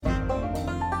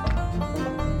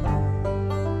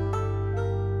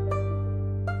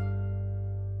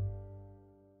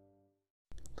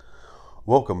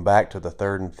Welcome back to the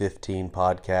Third and 15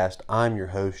 podcast. I'm your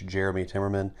host, Jeremy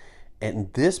Timmerman,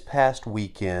 and this past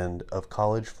weekend of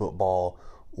college football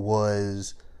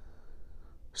was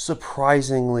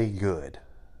surprisingly good.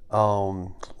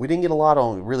 We didn't get a lot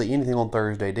on really anything on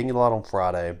Thursday, didn't get a lot on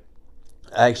Friday.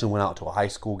 I actually went out to a high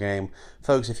school game.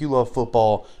 Folks, if you love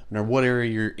football, no matter what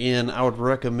area you're in, I would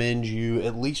recommend you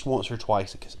at least once or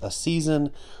twice a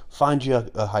season, find you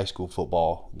a high school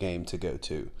football game to go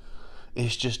to.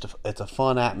 It's a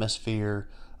fun atmosphere.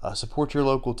 Support your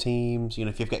local teams. You know,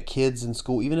 if you've got kids in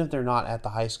school, even if they're not at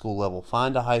the high school level,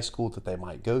 find a high school that they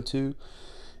might go to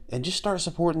and just start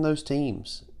supporting those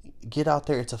teams. Get out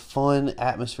there. It's a fun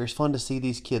atmosphere. It's fun to see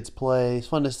these kids play. It's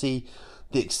fun to see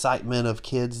the excitement of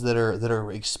kids that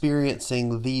are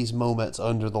experiencing these moments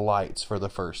under the lights for the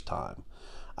first time.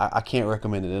 I can't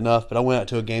recommend it enough, but I went out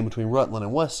to a game between Rutland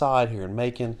and Westside here in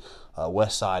Macon.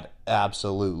 Westside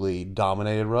absolutely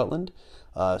dominated Rutland.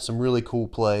 Some really cool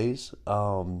plays.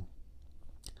 So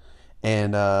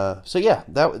yeah,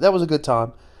 that was a good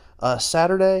time.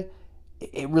 Saturday,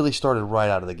 it really started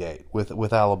right out of the gate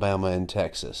with Alabama and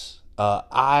Texas.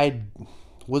 I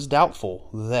was doubtful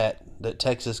that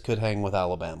Texas could hang with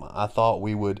Alabama. I thought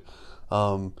we would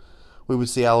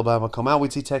see Alabama come out,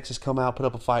 we'd see Texas come out, put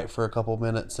up a fight for a couple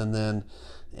minutes, and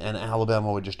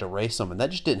Alabama would just erase them, and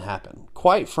that just didn't happen.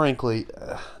 Quite frankly,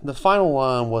 the final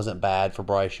line wasn't bad for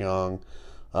Bryce Young.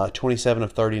 27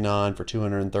 of 39 for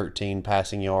 213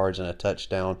 passing yards and a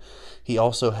touchdown. He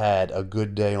also had a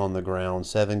good day on the ground,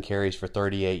 7 carries for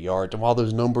 38 yards. And while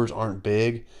those numbers aren't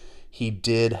big, he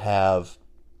did have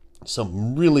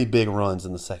some really big runs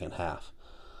in the second half.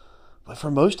 But for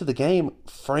most of the game,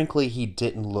 frankly, he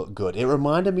didn't look good. It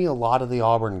reminded me a lot of the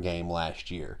Auburn game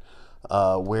last year,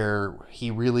 where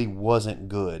he really wasn't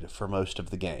good for most of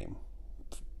the game,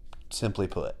 simply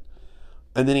put.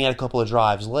 And then he had a couple of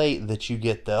drives late that you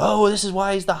get this is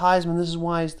why he's the Heisman, this is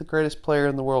why he's the greatest player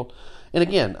in the world. And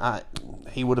again,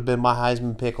 he would have been my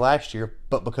Heisman pick last year,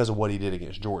 but because of what he did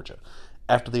against Georgia.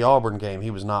 After the Auburn game,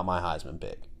 he was not my Heisman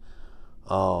pick.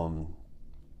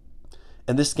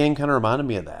 And this game kind of reminded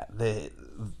me of that.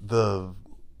 The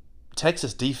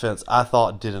Texas defense, I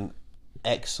thought, did an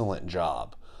excellent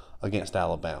job against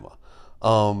Alabama.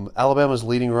 Alabama's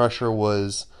leading rusher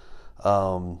was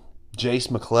Jace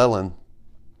McClellan.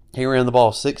 He ran the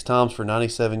ball 6 times for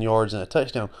 97 yards and a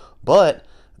touchdown. But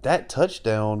that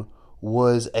touchdown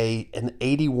was an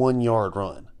 81-yard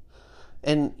run.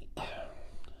 And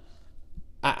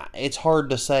it's hard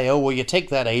to say, you take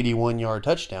that 81-yard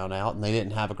touchdown out and they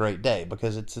didn't have a great day,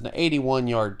 because it's an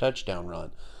 81-yard touchdown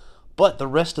run. But the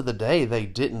rest of the day, they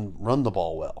didn't run the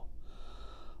ball well.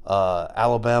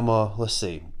 Alabama,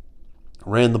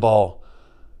 ran the ball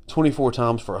 24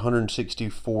 times for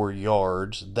 164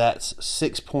 yards. That's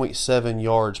 6.7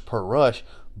 yards per rush.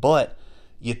 But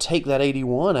you take that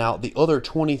 81 out, the other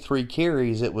 23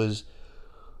 carries, it was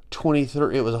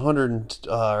 23. It was 100. It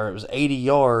was 80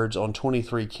 yards on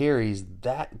 23 carries.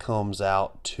 That comes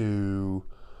out to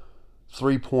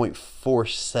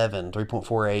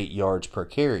 3.48 yards per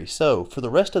carry. So for the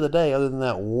rest of the day, other than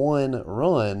that one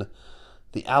run,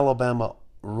 the Alabama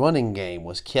running game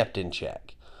was kept in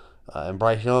check. And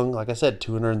Bryce Young, like I said,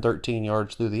 213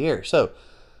 yards through the air. So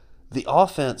the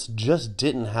offense just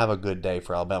didn't have a good day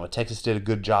for Alabama. Texas did a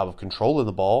good job of controlling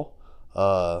the ball.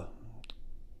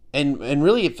 And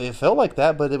really, it felt like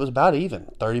that, but it was about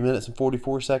even. 30 minutes and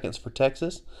 44 seconds for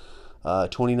Texas.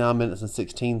 29 minutes and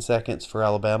 16 seconds for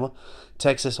Alabama.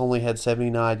 Texas only had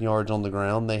 79 yards on the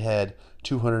ground. They had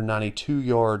 292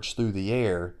 yards through the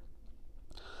air.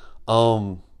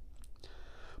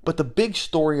 But the big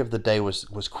story of the day was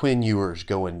Quinn Ewers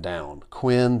going down.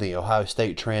 Quinn, the Ohio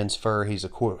State transfer, he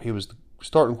was the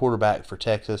starting quarterback for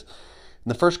Texas. In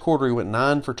the first quarter, he went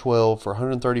 9 for 12 for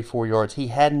 134 yards. He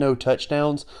had no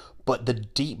touchdowns, but the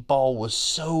deep ball was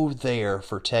so there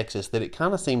for Texas that it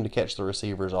kind of seemed to catch the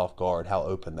receivers off guard, how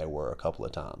open they were a couple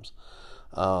of times.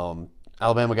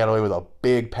 Alabama got away with a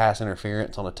big pass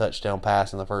interference on a touchdown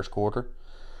pass in the first quarter.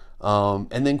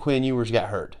 And then Quinn Ewers got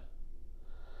hurt.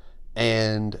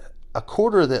 And a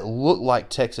quarter that looked like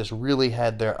Texas really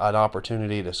had an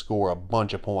opportunity to score a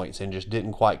bunch of points and just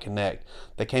didn't quite connect.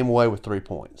 They came away with 3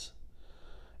 points.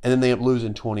 And then they ended up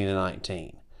losing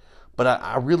 20-19. But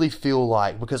I really feel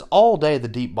like, because all day the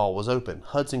deep ball was open,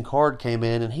 Hudson Card came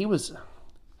in and he was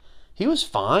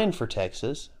fine for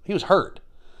Texas. He was hurt.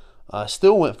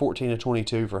 Still went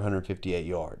 14-22 for 158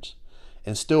 yards.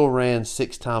 And still ran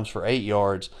 6 times for 8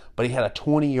 yards, but he had a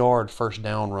 20-yard first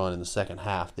down run in the second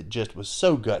half that just was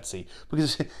so gutsy.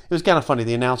 Because it was kind of funny.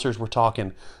 The announcers were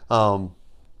talking play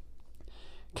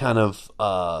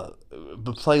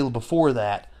before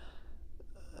that.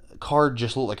 Card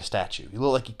just looked like a statue. He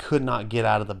looked like he could not get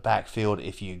out of the backfield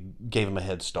if you gave him a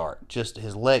head start. Just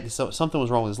his legs, something was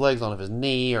wrong with his legs, on his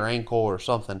knee or ankle or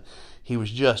something. He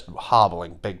was just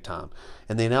hobbling big time.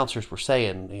 And the announcers were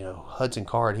saying, Hudson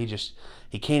Card, he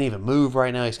can't even move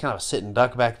right now. He's kind of a sitting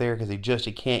duck back there because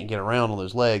he can't get around on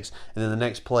those legs. And then the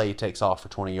next play, he takes off for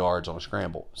 20 yards on a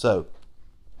scramble. So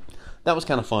that was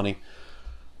kind of funny.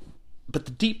 But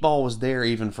the deep ball was there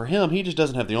even for him. He just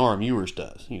doesn't have the arm Ewers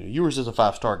does. Ewers is a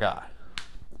 5-star guy,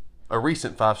 a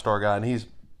recent 5-star guy, and he's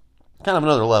kind of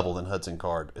another level than Hudson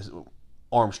Card,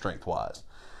 arm strength wise.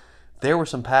 There were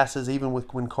some passes, even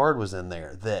when Card was in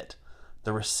there, that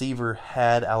the receiver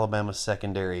had Alabama's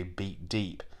secondary beat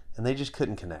deep, and they just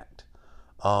couldn't connect.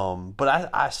 But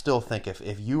I still think if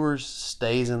Ewers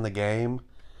stays in the game,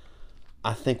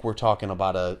 I think we're talking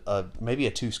about maybe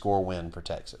a 2-score win for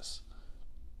Texas.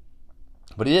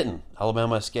 But he didn't.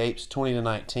 Alabama escapes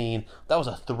 20-19. That was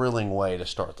a thrilling way to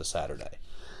start the Saturday.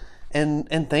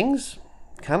 And things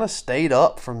kind of stayed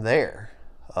up from there.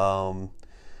 Arkansas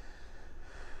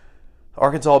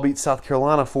beats South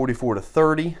Carolina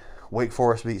 44-30. Wake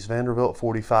Forest beats Vanderbilt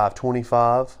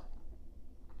 45-25.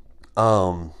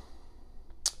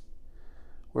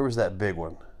 Where was that big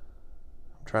one?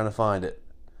 I'm trying to find it.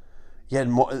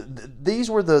 These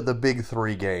were the big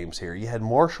three games here. You had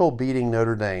Marshall beating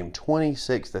Notre Dame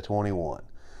 26-21.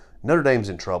 Notre Dame's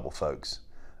in trouble, folks.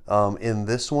 In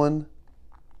this one,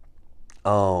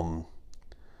 Notre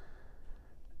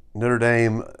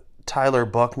Dame, Tyler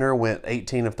Buckner went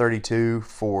 18 of 32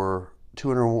 for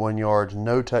 201 yards,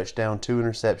 no touchdown, 2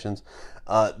 interceptions.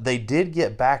 They did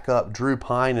get back up Drew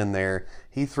Pine in there.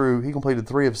 He completed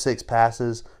 3 of 6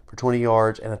 passes for 20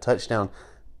 yards and a touchdown.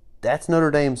 That's Notre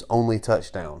Dame's only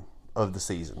touchdown of the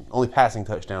season, only passing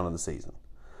touchdown of the season.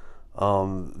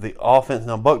 The offense,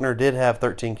 now Buckner did have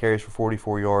 13 carries for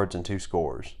 44 yards and 2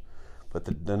 scores, but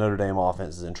the Notre Dame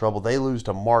offense is in trouble. They lose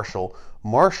to Marshall.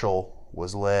 Marshall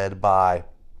was led by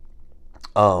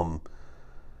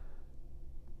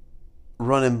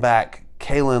running back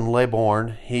Kalen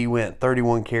Laborn. He went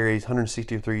 31 carries,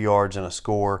 163 yards, and a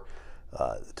score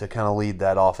to kind of lead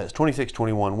that offense.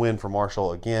 26-21 win for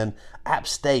Marshall again. App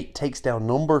State takes down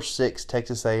number 6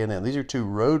 Texas A&M. These are 2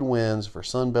 road wins for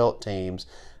Sun Belt teams.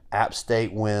 App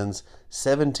State wins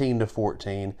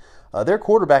 17-14. Their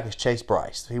quarterback is Chase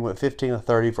Bryce. He went 15 of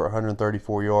 30 for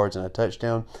 134 yards and a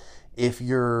touchdown. If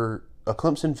you're a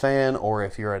Clemson fan, or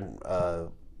if you're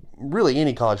really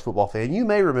any college football fan, you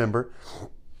may remember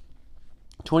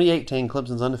 2018,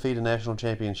 Clemson's undefeated national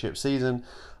championship season.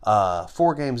 4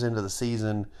 games into the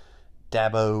season,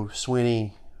 Dabo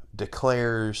Swinney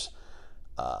declares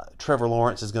Trevor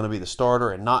Lawrence is going to be the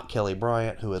starter and not Kelly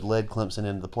Bryant, who had led Clemson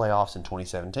into the playoffs in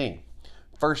 2017.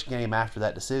 First game after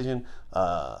that decision,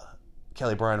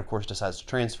 Kelly Bryant, of course, decides to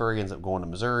transfer. He ends up going to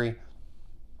Missouri.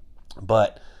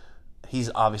 But he's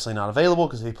obviously not available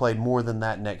because if he played more than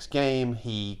that next game,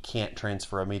 he can't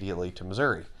transfer immediately to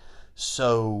Missouri.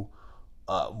 So,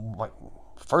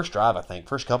 first drive, I think,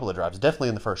 first couple of drives, definitely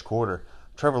in the first quarter,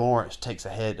 Trevor Lawrence takes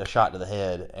a shot to the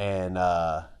head and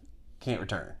can't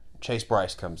return. Chase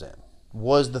Bryce comes in.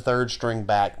 Was the third string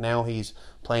back. Now he's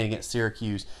playing against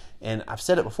Syracuse. And I've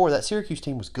said it before, that Syracuse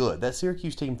team was good. That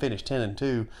Syracuse team finished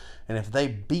 10-2. And if they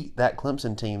beat that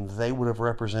Clemson team, they would have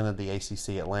represented the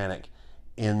ACC Atlantic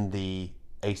in the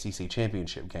ACC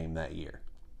championship game that year.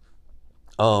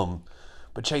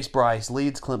 But Chase Bryce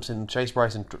leads Clemson. Chase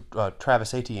Bryce and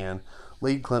Travis Etienne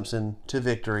lead Clemson to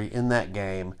victory in that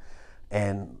game.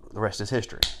 And the rest is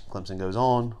history. Clemson goes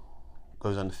on,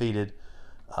 goes undefeated,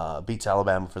 beats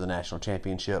Alabama for the national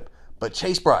championship. But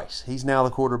Chase Bryce, he's now the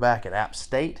quarterback at App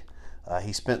State.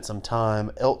 He spent some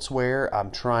time elsewhere.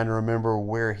 I'm trying to remember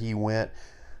where he went.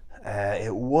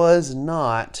 It was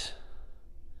not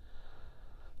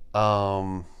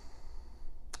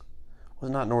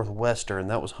Northwestern.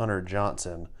 That was Hunter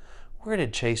Johnson. Where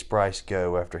did Chase Bryce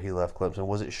go after he left Clemson?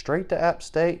 Was it straight to App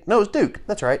State? No, it was Duke.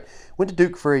 That's right. Went to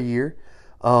Duke for a year.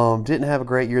 Didn't have a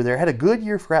great year there. Had a good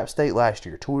year for App State last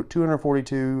year.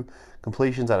 242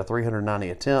 completions out of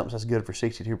 390 attempts. That's good for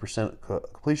 62%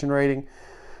 completion rating.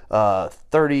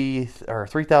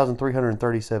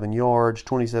 3,337 yards,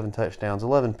 27 touchdowns,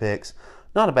 11 picks.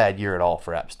 Not a bad year at all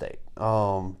for App State.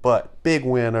 But big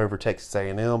win over Texas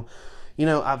A&M.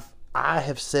 I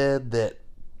have said that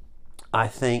I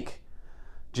think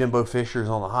Jimbo Fisher is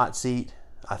on the hot seat.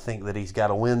 I think that he's got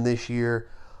to win this year.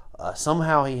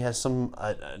 Somehow he has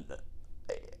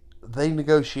they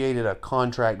negotiated a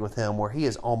contract with him where he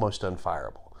is almost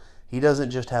unfireable. He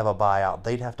doesn't just have a buyout.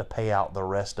 They'd have to pay out the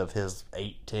rest of his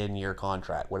 8-10 year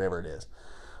contract, whatever it is.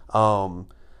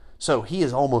 So he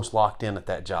is almost locked in at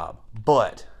that job.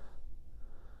 But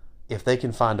if they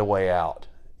can find a way out,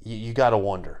 you got to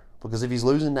wonder. Because if he's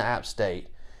losing to App State,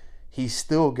 he's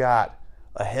still got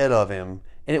ahead of him.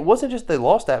 And it wasn't just they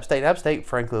lost to App State. App State,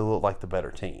 frankly, looked like the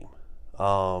better team.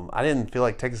 I didn't feel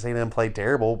like Texas A&M played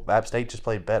terrible. App State just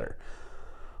played better.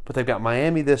 But they've got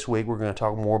Miami this week. We're going to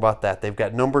talk more about that. They've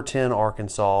got number 10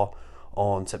 Arkansas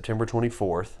on September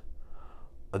 24th.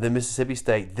 Then Mississippi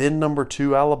State. Then number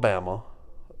 2 Alabama,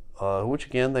 which,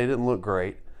 again, they didn't look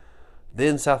great.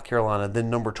 Then South Carolina. Then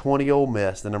number 20 Ole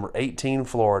Miss. Then number 18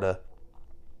 Florida.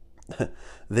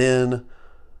 Then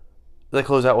they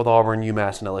close out with Auburn,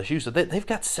 UMass, and LSU. So they've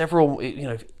got several,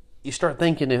 you start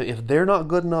thinking if they're not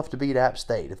good enough to beat App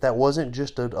State, if that wasn't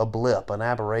just a blip, an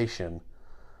aberration,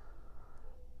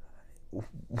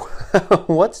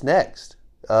 what's next?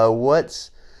 How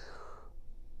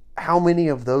many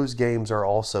of those games are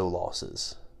also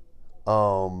losses?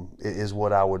 Is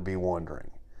what I would be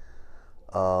wondering.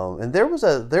 And there was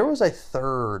a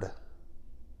third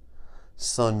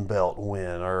Sun Belt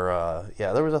win,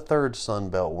 there was a third Sun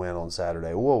Belt win on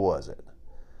Saturday. What was it?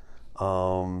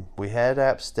 We had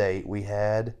App State. We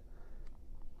had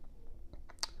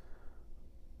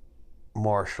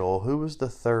Marshall. Who was the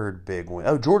third big win?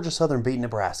 Oh, Georgia Southern beat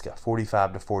Nebraska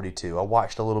 45-42. I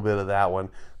watched a little bit of that one.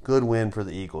 Good win for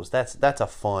the Eagles. That's a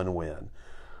fun win.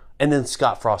 And then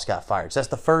Scott Frost got fired. So that's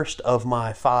the first of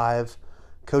my 5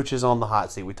 coaches on the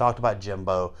hot seat. We talked about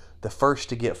Jimbo. The first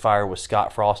to get fired was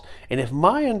Scott Frost. And if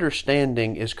my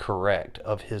understanding is correct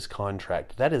of his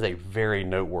contract, that is a very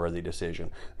noteworthy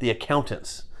decision. The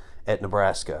accountants at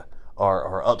Nebraska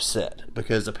are upset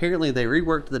because apparently they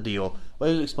reworked the deal. But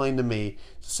it was explained to me,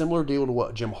 it's a similar deal to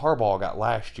what Jim Harbaugh got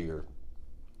last year,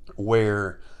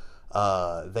 where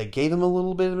they gave him a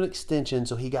little bit of an extension,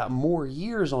 so he got more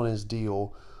years on his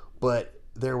deal, but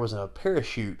there was a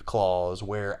parachute clause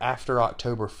where after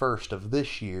October 1st of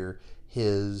this year,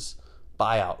 his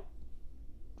buyout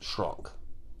shrunk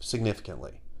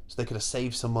significantly. So they could have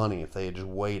saved some money if they had just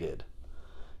waited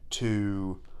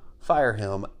to fire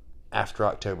him after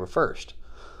October 1st.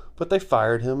 But they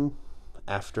fired him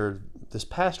after this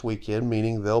past weekend,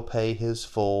 meaning they'll pay his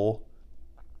full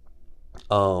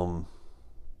buyout,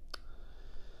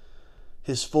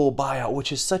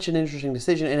 which is such an interesting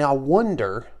decision. And I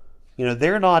wonder,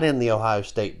 they're not in the Ohio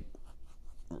State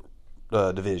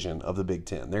division of the Big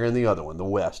Ten. They're in the other one, the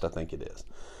West, I think it is.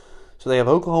 So they have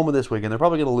Oklahoma this weekend. They're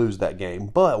probably going to lose that game.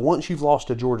 But once you've lost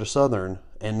to Georgia Southern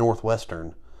and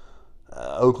Northwestern,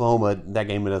 Oklahoma, that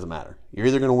game, it doesn't matter. You're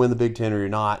either going to win the Big Ten or you're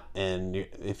not. And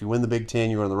if you win the Big Ten,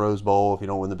 you're going to the Rose Bowl. If you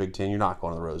don't win the Big Ten, you're not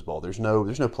going to the Rose Bowl. There's no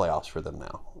playoffs for them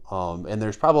now. And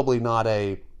there's probably not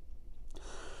a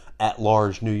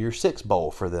at-large New Year's Six Bowl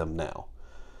for them now.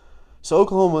 So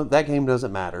Oklahoma, that game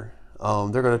doesn't matter.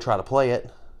 They're going to try to play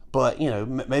it. But,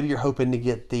 maybe you're hoping to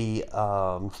get the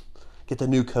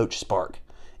new coach spark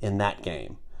in that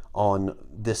game on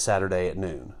this Saturday at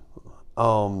noon.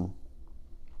 But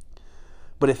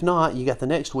if not, you got the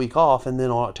next week off, and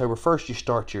then on October 1st, you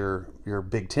start your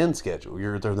Big Ten schedule.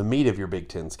 They're the meat of your Big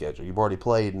Ten schedule. You've already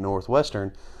played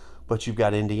Northwestern, but you've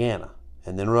got Indiana,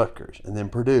 and then Rutgers, and then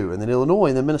Purdue, and then Illinois,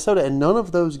 and then Minnesota. And none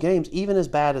of those games, even as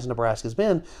bad as Nebraska's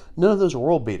been, none of those are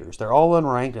world beaters. They're all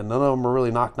unranked, and none of them are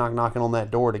really knocking on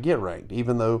that door to get ranked,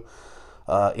 even though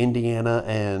Indiana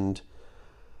and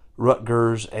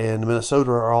Rutgers and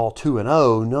Minnesota are all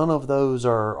 2-0. None of those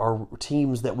are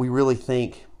teams that we really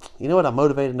think, a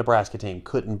motivated Nebraska team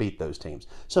couldn't beat those teams.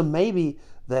 So maybe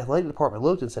the athletic department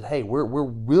looked and said, hey, we're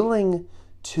willing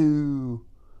to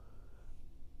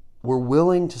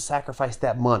sacrifice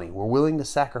that money. We're willing to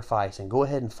sacrifice and go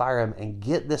ahead and fire him and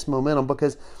get this momentum,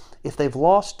 because if they've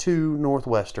lost to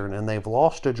Northwestern and they've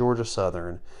lost to Georgia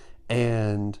Southern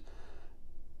and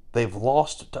they've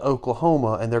lost to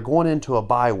Oklahoma and they're going into a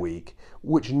bye week,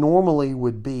 which normally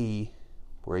would be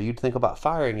where you'd think about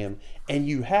firing him, and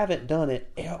you haven't done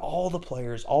it, all the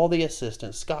players, all the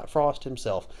assistants, Scott Frost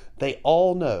himself, they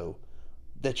all know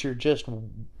that you're just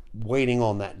waiting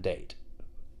on that date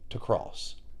to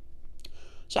cross.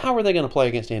 So how are they going to play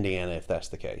against Indiana if that's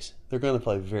the case? They're going to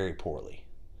play very poorly.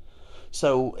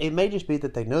 So it may just be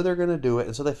that they know they're going to do it,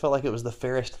 and so they felt like it was the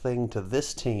fairest thing to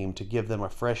this team to give them a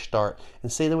fresh start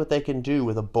and see what they can do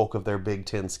with a bulk of their Big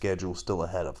Ten schedule still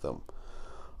ahead of them.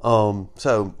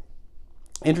 So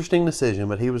interesting decision,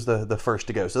 but he was the first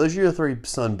to go. So those are your 3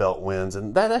 Sun Belt wins,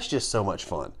 and that's just so much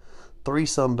fun. 3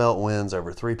 Sun Belt wins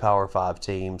over 3 Power 5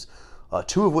 teams,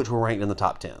 2 of which were ranked in the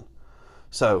top 10.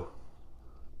 So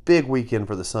big weekend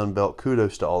for the Sun Belt.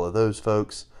 Kudos to all of those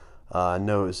folks. I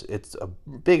know it's a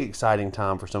big exciting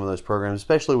time for some of those programs,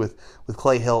 especially with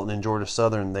Clay Helton and Georgia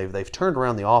Southern. They've turned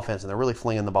around the offense and they're really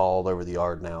flinging the ball all over the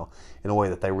yard now in a way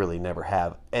that they really never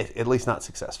have, at least not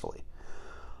successfully.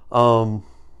 So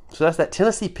that's that.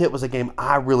 Tennessee Pitt was a game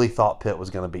I really thought Pitt was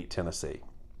going to beat Tennessee.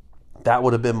 That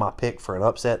would have been my pick for an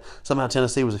upset. Somehow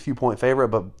Tennessee was a few-point favorite,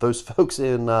 but those folks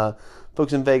in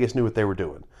Vegas knew what they were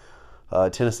doing.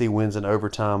 Tennessee wins in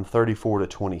overtime,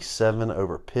 34-27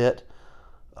 over Pitt.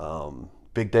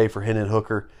 Big day for Hendon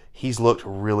Hooker. He's looked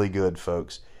really good,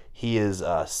 folks. He is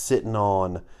sitting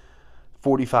on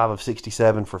 45 of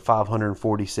 67 for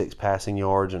 546 passing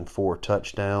yards and 4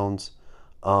 touchdowns.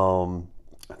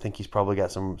 I think he's probably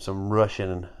got some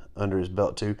rushing under his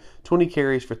belt too. 20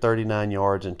 carries for 39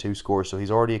 yards and 2 scores. So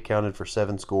he's already accounted for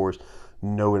 7 scores,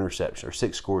 no interception, or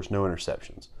 6 scores, no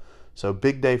interceptions. So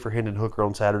big day for Hendon Hooker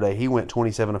on Saturday. He went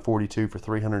 27 of 42 for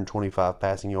 325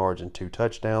 passing yards and 2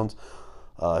 touchdowns.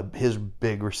 His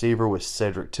big receiver was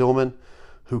Cedric Tillman,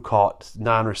 who caught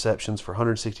 9 receptions for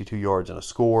 162 yards and a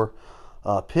score.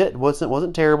 Pitt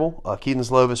wasn't terrible. Keaton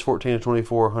Slovis, 14 of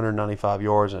 24, 195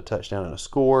 yards and a touchdown and a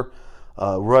score.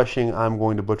 Rushing, I'm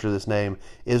going to butcher this name,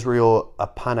 Israel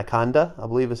Abanikanda, I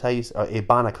believe is how you say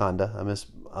Abanikanda.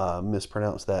 I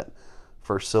mispronounced that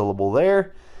first syllable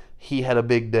there. He had a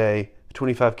big day,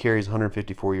 25 carries,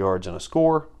 154 yards and a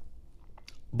score.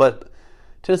 But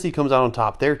Tennessee comes out on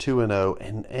top. They're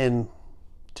 2-0 and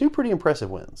 2 pretty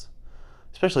impressive wins,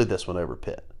 especially this one over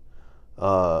Pitt.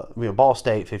 Ball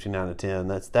State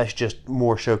 59-10. That's just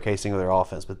more showcasing of their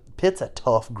offense. But Pitt's a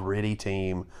tough, gritty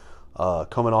team.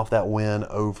 Coming off that win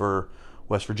over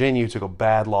West Virginia, who took a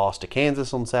bad loss to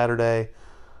Kansas on Saturday,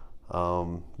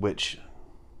 which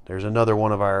there's another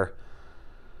one of our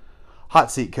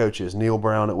hot seat coaches, Neil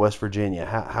Brown at West Virginia.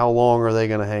 How long are they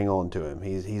going to hang on to him?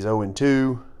 He's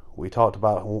 0-2. We talked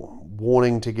about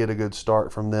wanting to get a good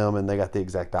start from them, and they got the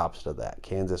exact opposite of that.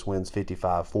 Kansas wins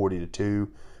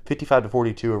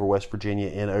 55-42 over West Virginia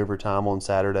in overtime on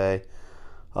Saturday.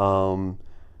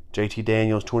 JT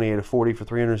Daniels, 28 of 40 for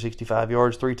 365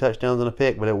 yards, 3 touchdowns and a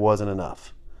pick, but it wasn't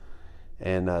enough.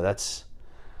 And that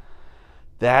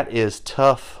is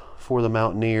tough for the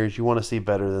Mountaineers. You want to see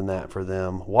better than that for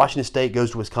them. Washington State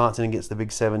goes to Wisconsin and gets the big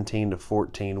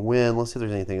 17-14 win. Let's see if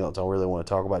there's anything else I really want to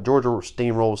talk about. Georgia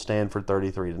steamrolls Stanford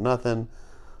 33-0.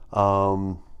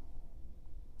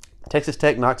 Texas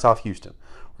Tech knocks off Houston.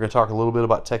 We're going to talk a little bit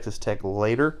about Texas Tech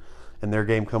later and their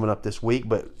game coming up this week,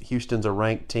 but Houston's a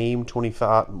ranked team,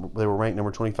 25. They were ranked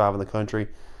number 25 in the country.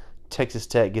 Texas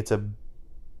Tech gets a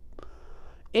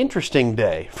interesting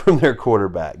day from their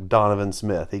quarterback, Donovan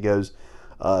Smith. He goes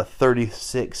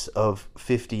 36 of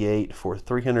 58 for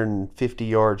 350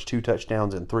 yards, 2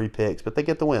 touchdowns, and 3 picks, but they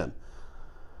get the win.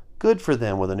 Good for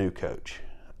them with a new coach.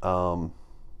 Is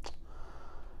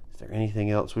there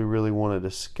anything else we really want to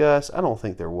discuss? I don't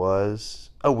think there was.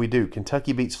 Oh, we do.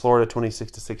 Kentucky beats Florida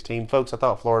 26-16. Folks, I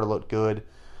thought Florida looked good,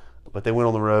 but they went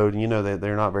on the road, and you know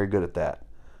they're not very good at that.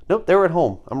 Nope, they were at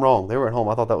home. I'm wrong. They were at home.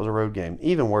 I thought that was a road game.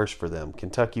 Even worse for them.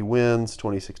 Kentucky wins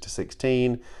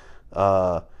 26-16.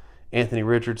 Anthony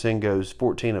Richardson goes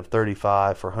 14 of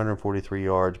 35 for 143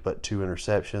 yards, but 2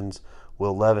 interceptions.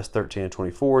 Will Levis, 13 of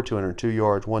 24, 202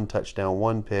 yards, 1 touchdown,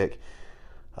 1 pick.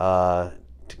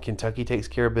 Kentucky takes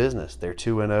care of business. They're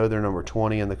 2-0. They're number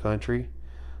 20 in the country.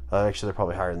 Actually, they're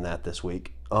probably higher than that this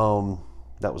week.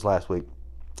 That was last week.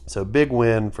 So, big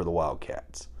win for the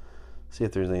Wildcats. See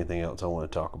if there's anything else I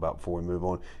want to talk about before we move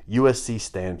on. USC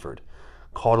Stanford.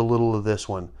 Caught a little of this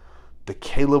one. The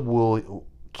Caleb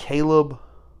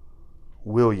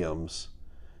Williams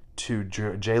to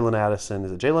Jalen Addison.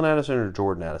 Is it Jalen Addison or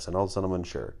Jordan Addison? All of a sudden I'm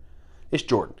unsure. It's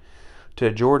Jordan. To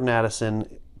Jordan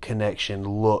Addison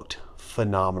connection looked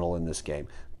phenomenal in this game.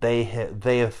 They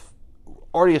have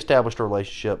already established a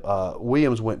relationship.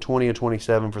 Williams went 20 of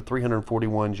 27 for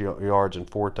 341 yards and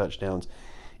 4 touchdowns.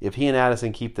 If he and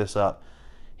Addison keep this up,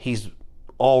 he's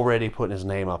already putting his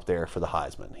name up there for the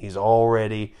Heisman. He's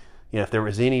already, if there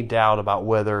was any doubt about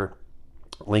whether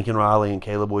Lincoln Riley and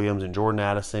Caleb Williams and Jordan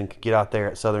Addison could get out there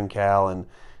at Southern Cal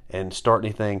and start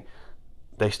anything,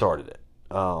 they started it.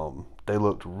 They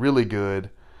looked really good,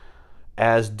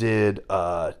 as did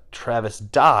Travis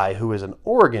Dye, who is an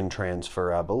Oregon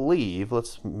transfer, I believe.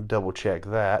 Let's double check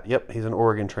that. Yep, he's an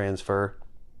Oregon transfer.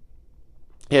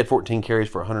 He had 14 carries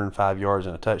for 105 yards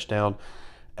and a touchdown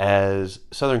as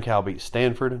Southern Cal beat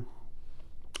Stanford.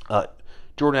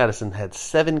 Jordan Addison had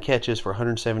 7 catches for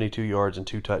 172 yards and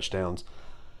 2 touchdowns.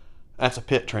 That's a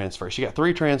Pitt transfer. She got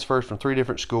 3 transfers from 3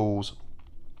 different schools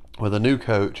with a new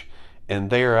coach, and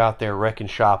they are out there wrecking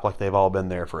shop like they've all been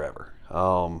there forever.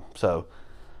 So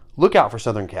look out for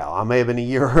Southern Cal. I may have been a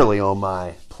year early on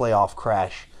my playoff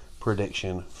crash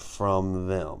prediction from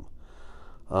them.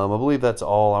 I believe that's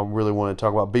all I really want to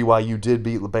talk about. BYU did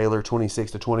beat Baylor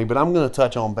 26-20, but I'm going to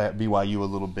touch on BYU a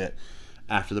little bit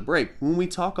after the break when we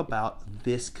talk about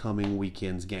this coming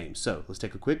weekend's game. So let's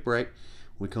take a quick break.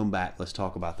 When we come back, let's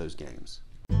talk about those games.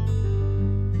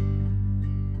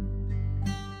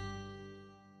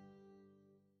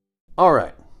 All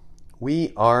right,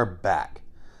 we are back.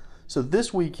 So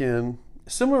this weekend,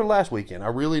 similar to last weekend, I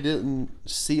really didn't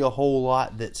see a whole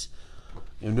lot that's,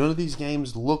 none of these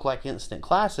games look like instant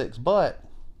classics, but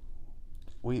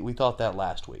we thought that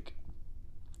last week.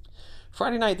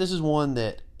 Friday night, this is one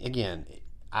that, again,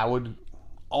 I would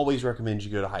always recommend you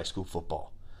go to high school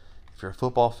football. If you're a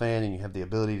football fan and you have the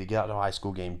ability to get out to a high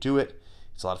school game, do it.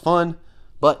 It's a lot of fun.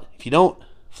 But if you don't,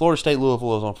 Florida State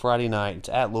Louisville is on Friday night. It's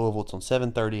at Louisville. It's on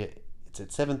 7:30. It's at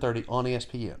 7:30 on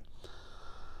ESPN.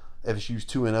 FSU's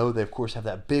 2-0. They of course have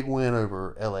that big win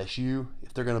over LSU.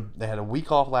 They had a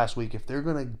week off last week. If they're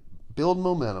gonna build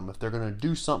momentum, if they're gonna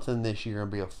do something this year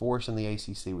and be a force in the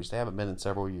ACC, which they haven't been in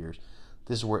several years,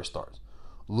 this is where it starts.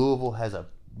 Louisville has a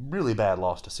really bad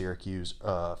loss to Syracuse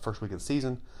first week of the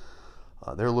season.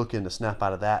 They're looking to snap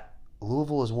out of that.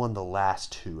 Louisville has won the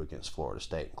last two against Florida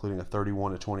State, including a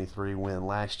 31-23 win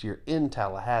last year in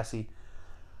Tallahassee.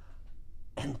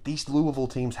 And these Louisville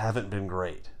teams haven't been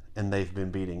great, and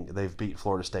they've beat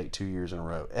Florida State 2 years in a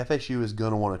row. FSU is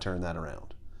going to want to turn that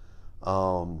around.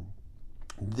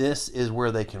 This is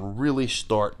where they can really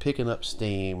start picking up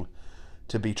steam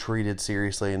to be treated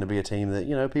seriously and to be a team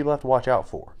that people have to watch out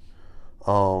for.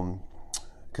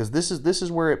 Because this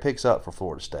is where it picks up for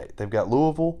Florida State. They've got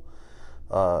Louisville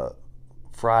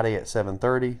Friday at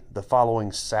 7:30. The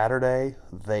following Saturday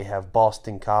they have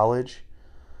Boston College.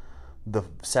 The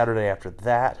Saturday after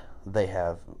that, they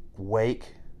have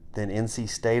Wake, then NC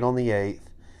State on the 8th,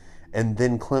 and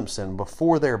then Clemson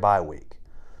before their bye week.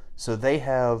 So they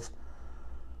have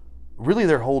really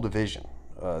their whole division.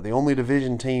 The only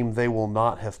division team they will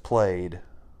not have played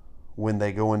when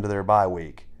they go into their bye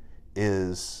week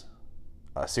is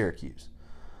Syracuse.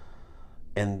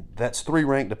 And that's 3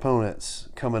 ranked opponents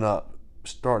coming up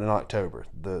starting in October.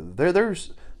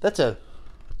 That's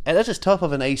as tough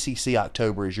of an ACC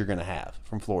October as you're going to have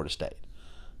from Florida State.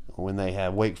 When they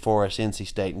have Wake Forest, NC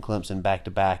State, and Clemson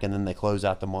back-to-back, and then they close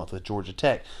out the month with Georgia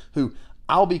Tech, who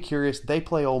I'll be curious. They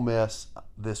play Ole Miss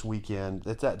this weekend.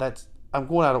 I'm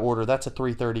going out of order. That's a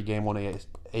 3:30 game on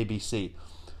ABC.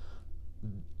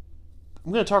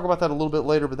 I'm going to talk about that a little bit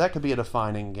later, but that could be a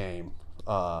defining game.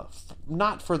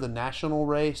 Not for the national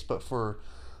race, but for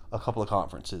a couple of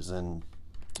conferences and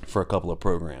for a couple of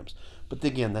programs. But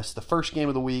again, that's the first game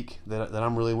of the week that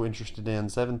I'm really interested in.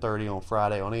 7:30 on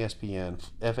Friday on ESPN.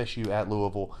 FSU at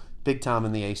Louisville. Big time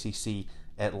in the ACC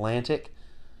Atlantic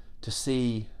to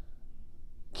see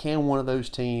can one of those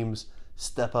teams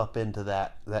step up into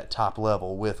that top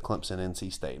level with Clemson, NC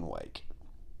State, and Wake.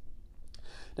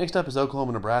 Next up is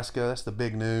Oklahoma, Nebraska. That's the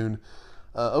big noon.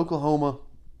 Oklahoma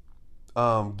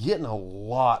getting a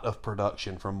lot of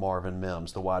production from Marvin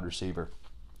Mims, the wide receiver.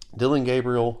 Dylan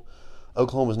Gabriel,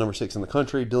 Oklahoma's number 6 in the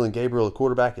country. Dylan Gabriel, the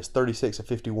quarterback, is 36 of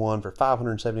 51 for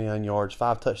 579 yards,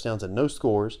 5 touchdowns and no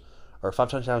scores, or 5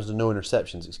 touchdowns and no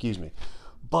interceptions, excuse me.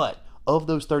 But of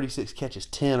those 36 catches,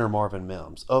 10 are Marvin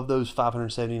Mims. Of those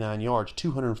 579 yards,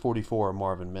 244 are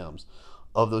Marvin Mims.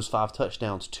 Of those 5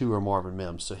 touchdowns, 2 are Marvin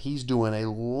Mims. So he's doing a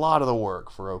lot of the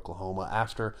work for Oklahoma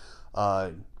after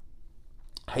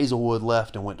Hazelwood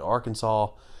left and went to Arkansas,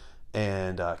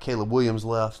 and Caleb Williams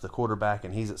left, the quarterback,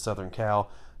 and he's at Southern Cal.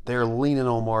 They're leaning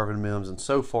on Marvin Mims, and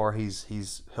so far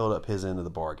he's held up his end of the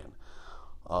bargain.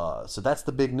 So that's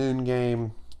the big noon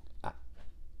game.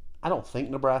 I don't think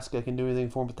Nebraska can do anything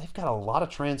for them, but they've got a lot of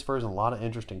transfers and a lot of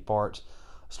interesting parts,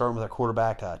 starting with their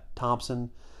quarterback,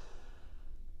 Thompson.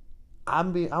 I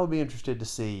would be interested to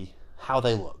see how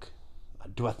they look.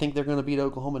 Do I think they're going to beat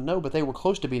Oklahoma? No, but they were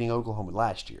close to beating Oklahoma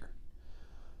last year.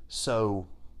 So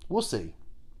we'll see.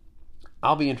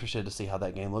 I'll be interested to see how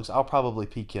that game looks. I'll probably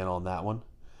peek in on that one.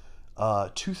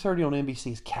 2:30 on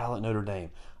NBC's Cal at Notre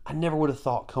Dame. I never would have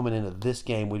thought coming into this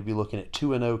game we'd be looking at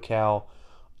 2-0 Cal,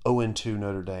 0-2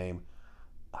 Notre Dame.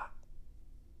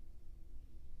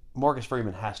 Marcus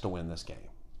Freeman has to win this game.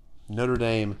 Notre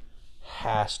Dame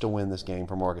has to win this game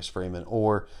for Marcus Freeman,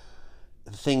 or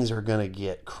things are going to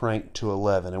get cranked to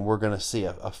 11, and we're going to see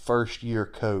a first-year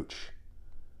coach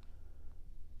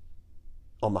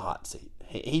on the hot seat.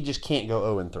 He just can't go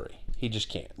 0-3. He just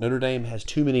can't. Notre Dame has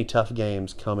too many tough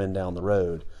games coming down the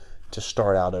road to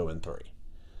start out 0-3.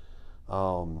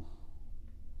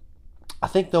 I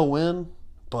think they'll win,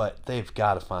 but they've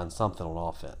got to find something on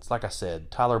offense. Like I said,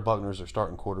 Tyler Buckner's their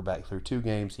starting quarterback through 2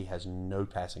 games. He has no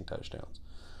passing touchdowns.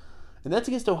 And that's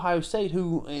against Ohio State,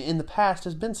 who in the past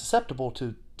has been susceptible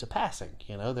to passing.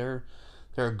 They're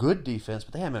a good defense,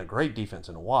 but they haven't been a great defense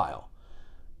in a while.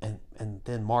 And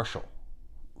then Marshall.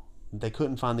 They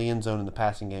couldn't find the end zone in the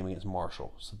passing game against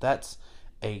Marshall. So that's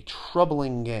a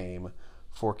troubling game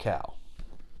for Cal.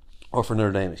 Or for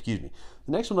Notre Dame, excuse me.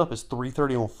 The next one up is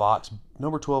 3:30 on Fox.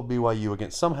 Number 12 BYU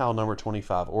against somehow number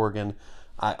 25 Oregon.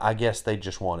 I guess they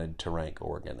just wanted to rank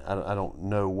Oregon. I don't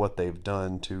know what they've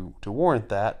done to warrant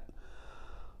that,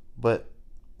 but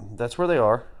that's where they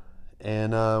are,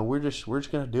 and we're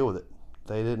just gonna deal with it.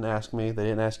 They didn't ask me, they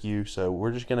didn't ask you, so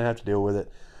we're just gonna have to deal with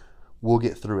it. We'll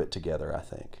get through it together, I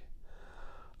think.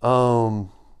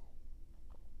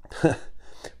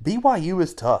 BYU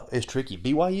is tough. It's tricky.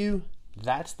 BYU,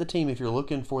 that's the team if you're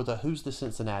looking for who's the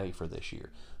Cincinnati for this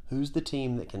year. Who's the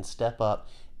team that can step up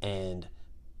and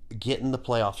get in the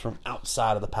playoffs from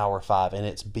outside of the Power 5, and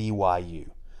it's BYU.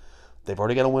 They've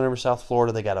already got a win over South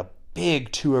Florida. They got a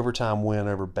big 2-overtime win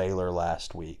over Baylor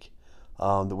last week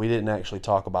that we didn't actually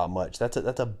talk about much. That's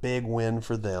a big win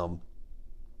for them.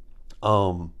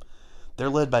 They're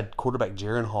led by quarterback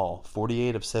Jaron Hall,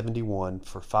 48 of 71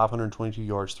 for 522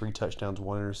 yards, 3 touchdowns,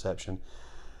 1 interception.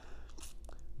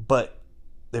 But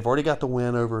they've already got the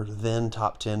win over then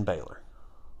top 10 Baylor.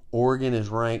 Oregon is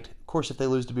ranked. Of course, if they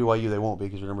lose to BYU, they won't be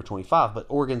because they're number 25. But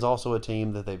Oregon's also a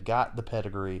team that they've got the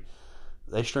pedigree.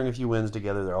 They string a few wins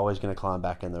together. They're always going to climb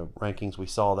back in the rankings. We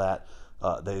saw that.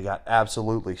 They got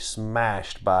absolutely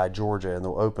smashed by Georgia in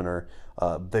the opener.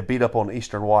 They beat up on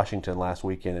Eastern Washington last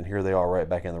weekend, and here they are right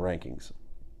back in the rankings.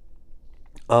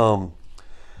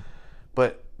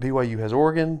 But BYU has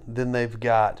Oregon. Then they've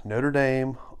got Notre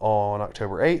Dame on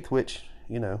October 8th, which,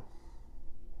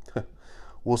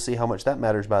 we'll see how much that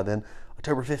matters by then.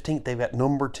 October 15th, they've got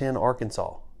number 10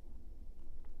 Arkansas.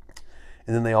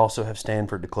 And then they also have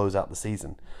Stanford to close out the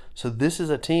season. So this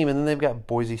is a team, and then they've got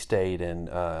Boise State and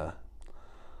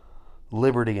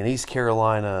Liberty and East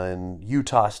Carolina and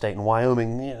Utah State and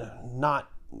Wyoming. Not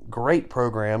great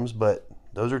programs, but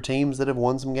those are teams that have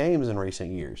won some games in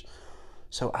recent years.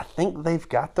 So I think they've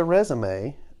got the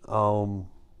resume that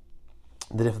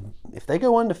if they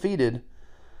go undefeated,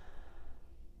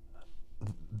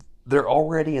 they're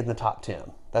already in the top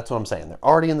 10. That's what I'm saying. They're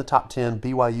already in the top 10.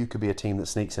 BYU could be a team that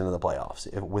sneaks into the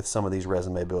playoffs with some of these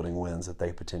resume-building wins that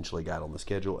they potentially got on the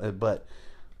schedule. But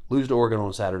lose to Oregon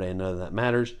on Saturday, and none of that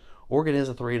matters. Oregon is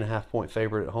a 3.5-point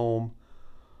favorite at home.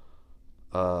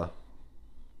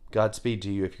 Godspeed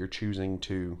to you if you're choosing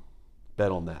to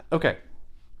bet on that. Okay.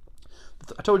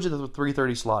 I told you the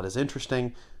 3:30 slot is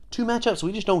interesting. 2 matchups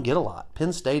we just don't get a lot.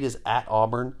 Penn State is at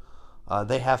Auburn.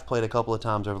 They have played a couple of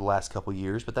times over the last couple of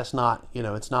years, but that's not,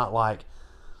 it's not like,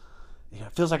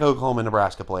 it feels like Oklahoma and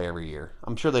Nebraska play every year.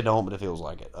 I'm sure they don't, but it feels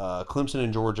like it. Clemson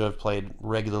and Georgia have played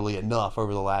regularly enough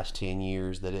over the last 10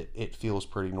 years that it feels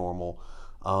pretty normal.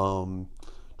 Trying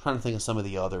to think of some of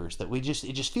the others that it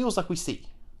just feels like we see.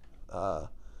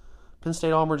 Penn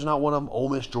State Auburn's not one of them. Ole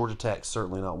Miss Georgia Tech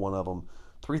certainly not one of them.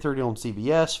 3:30 on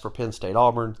CBS for Penn State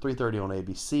Auburn. 3:30 on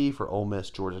ABC for Ole Miss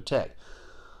Georgia Tech.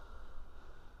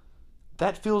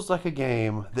 That feels like a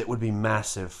game that would be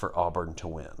massive for Auburn to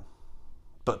win.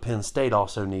 But Penn State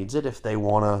also needs it if they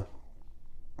want to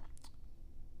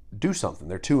do something.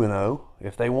 They're 2-0.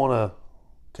 If they want to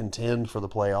contend for the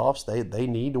playoffs, they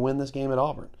need to win this game at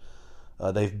Auburn.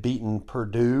 They've beaten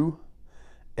Purdue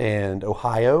and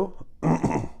Ohio.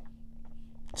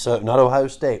 So, not Ohio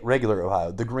State, regular Ohio,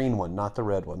 the green one, not the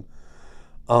red one.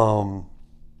 And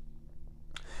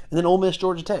then Ole Miss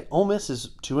Georgia Tech. Ole Miss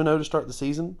is 2-0 to start the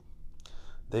season.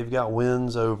 They've got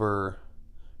wins over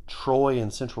Troy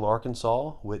and Central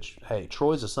Arkansas, which, hey,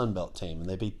 Troy's a Sun Belt team, and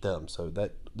they beat them, so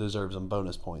that deserves some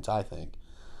bonus points, I think.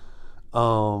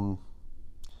 But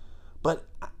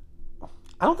I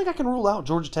don't think I can rule out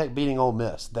Georgia Tech beating Ole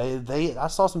Miss. I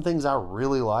saw some things I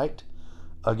really liked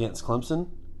against Clemson.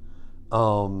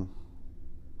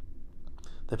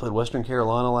 They played Western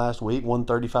Carolina last week, won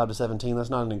 35-17. That's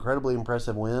not an incredibly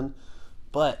impressive win,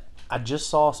 but I just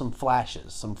saw some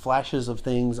flashes of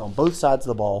things on both sides of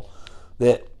the ball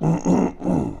that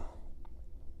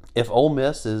if Ole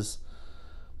Miss is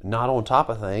not on top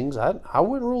of things, I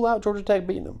wouldn't rule out Georgia Tech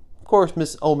beating them. Of course,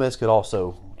 Ole Miss could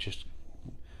also just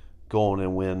go on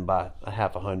and win by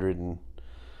 0.5 and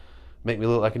make me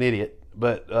look like an idiot.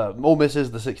 But Ole Miss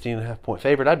is the 16.5-point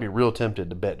favorite. I'd be real tempted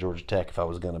to bet Georgia Tech if I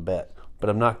was going to bet. But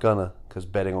I'm not going to because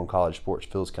betting on college sports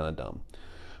feels kind of dumb.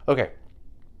 Okay,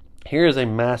 here is a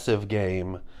massive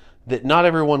game that not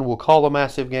everyone will call a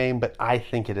massive game, but I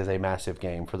think it is a massive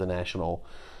game for the national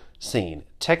scene.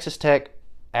 Texas Tech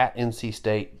at NC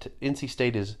State. NC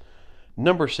State is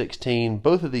number 16.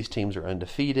 Both of these teams are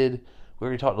undefeated. We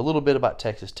already talked a little bit about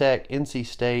Texas Tech, NC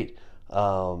State.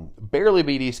 Barely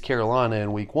beat East Carolina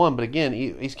in week 1, but again,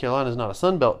 East Carolina is not a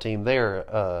Sun Belt team.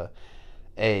 They're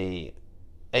a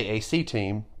AAC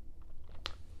team.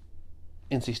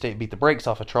 NC State beat the brakes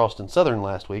off of Charleston Southern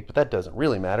last week, but that doesn't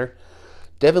really matter.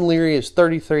 Devin Leary is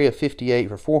 33 of 58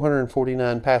 for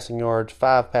 449 passing yards,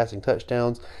 5 passing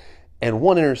touchdowns, and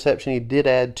 1 interception. He did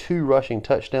add 2 rushing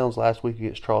touchdowns last week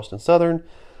against Charleston Southern.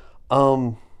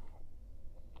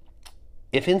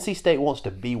 If NC State wants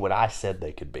to be what I said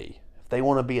they could be, if they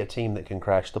want to be a team that can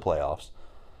crash the playoffs,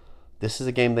 this is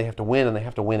a game they have to win, and they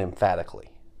have to win emphatically.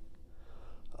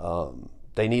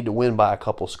 They need to win by a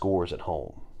couple scores at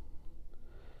home.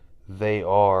 They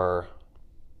are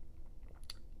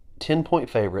 10-point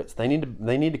favorites. They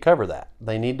need to cover that.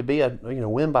 They need to be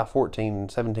win by 14,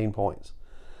 17 points.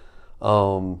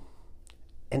 And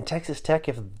Texas Tech,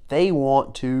 if they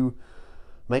want to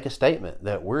make a statement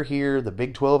that we're here, the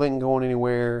Big 12 ain't going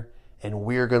anywhere, and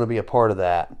we're going to be a part of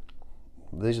that,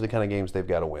 these are the kind of games they've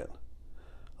got to win.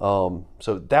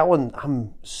 So that one,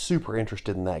 I'm super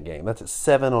interested in that game. That's at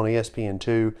 7 on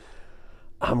ESPN2.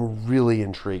 I'm really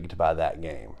intrigued by that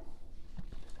game.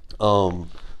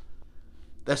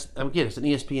 It's an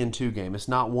ESPN2 game. It's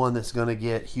not one that's going to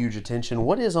get huge attention.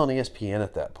 What is on ESPN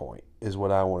at that point is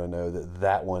what I want to know,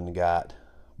 that one got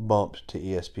bumped to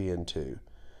ESPN2.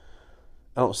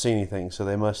 I don't see anything, so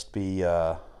they must be,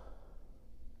 I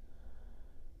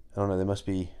don't know, they must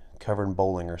be covering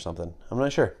bowling or something. I'm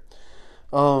not sure.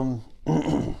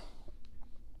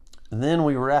 Then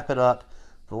we wrap it up.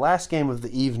 The last game of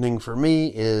the evening for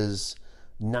me is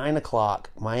 9 o'clock,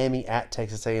 Miami at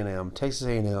Texas A&M. Texas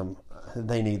A&M,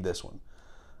 they need this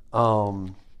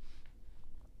one.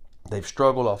 They've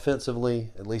struggled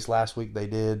offensively. At least last week they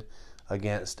did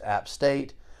against App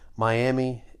State.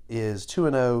 Miami is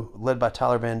 2-0, led by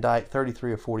Tyler Van Dyke,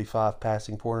 33 of 45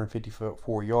 passing,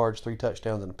 454 yards, 3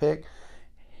 touchdowns and a pick.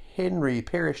 Henry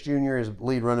Parrish Jr. is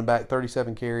lead running back,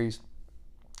 37 carries,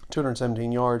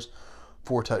 217 yards,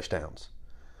 4 touchdowns.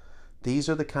 These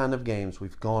are the kind of games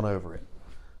we've gone over it.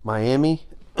 Miami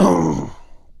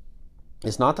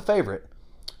is not the favorite,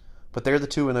 but they're the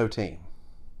 2-0 team.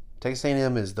 Texas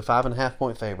A&M is the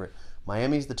 5.5-point favorite.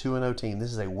 Miami's the 2-0 team.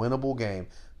 This is a winnable game.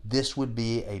 This would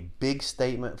be a big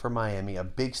statement for Miami, a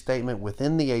big statement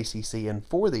within the ACC and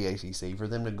for the ACC for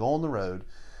them to go on the road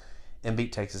and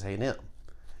beat Texas A&M.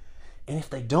 And if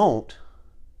they don't,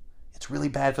 it's really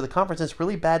bad for the conference. It's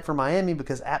really bad for Miami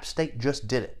because App State just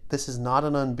did it. This is not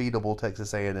an unbeatable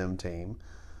Texas A&M team.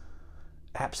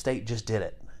 App State just did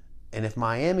it. And if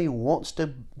Miami wants to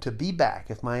be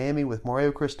back, if Miami with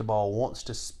Mario Cristobal wants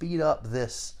to speed up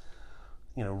this,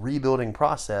 rebuilding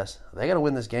process, they got to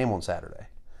win this game on Saturday.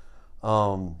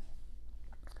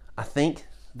 I think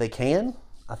they can.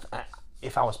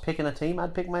 If I was picking a team,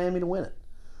 I'd pick Miami to win it.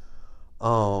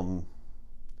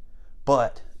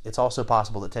 But it's also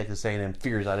possible that Texas A&M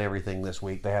figures out everything this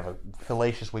week. They have a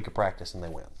hellacious week of practice and they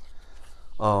win.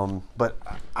 But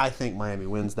I think Miami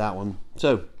wins that one.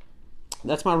 So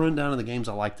that's my rundown of the games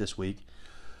I like this week.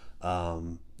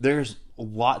 There's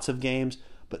lots of games,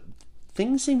 but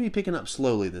things seem to be picking up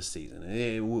slowly this season.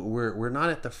 We're not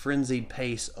at the frenzied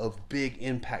pace of big,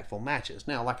 impactful matches.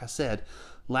 Now, like I said,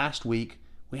 last week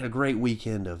we had a great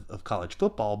weekend of college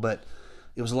football, but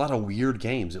it was a lot of weird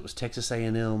games. It was Texas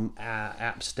A&M,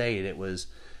 App State.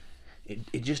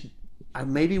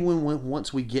 Maybe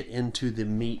once we get into the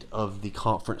meat of the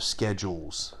conference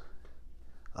schedules,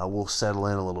 we'll settle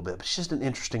in a little bit. But it's just an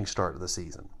interesting start to the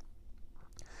season.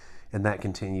 And that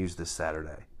continues this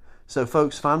Saturday. So,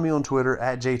 folks, find me on Twitter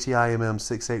at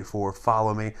JTIMM684.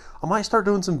 Follow me. I might start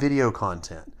doing some video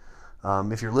content.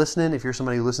 If you're listening, if you're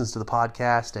somebody who listens to the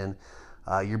podcast and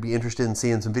you'd be interested in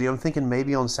seeing some video, I'm thinking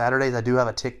maybe on Saturdays I do have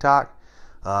a TikTok,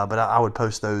 but I would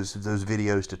post those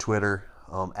videos to Twitter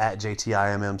at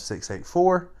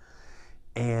JTIMM684.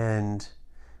 And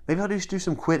maybe I'll just do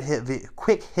some quick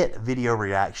hit video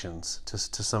reactions to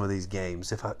some of these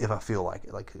games if I feel like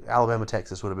it. Like Alabama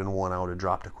Texas would have been one I would have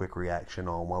dropped a quick reaction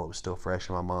on while it was still fresh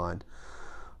in my mind.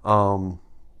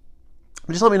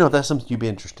 Just let me know if that's something you'd be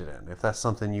interested in, if that's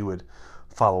something you would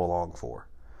follow along for.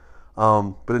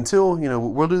 But until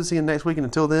we'll do this again next week, and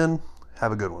until then,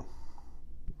 have a good one.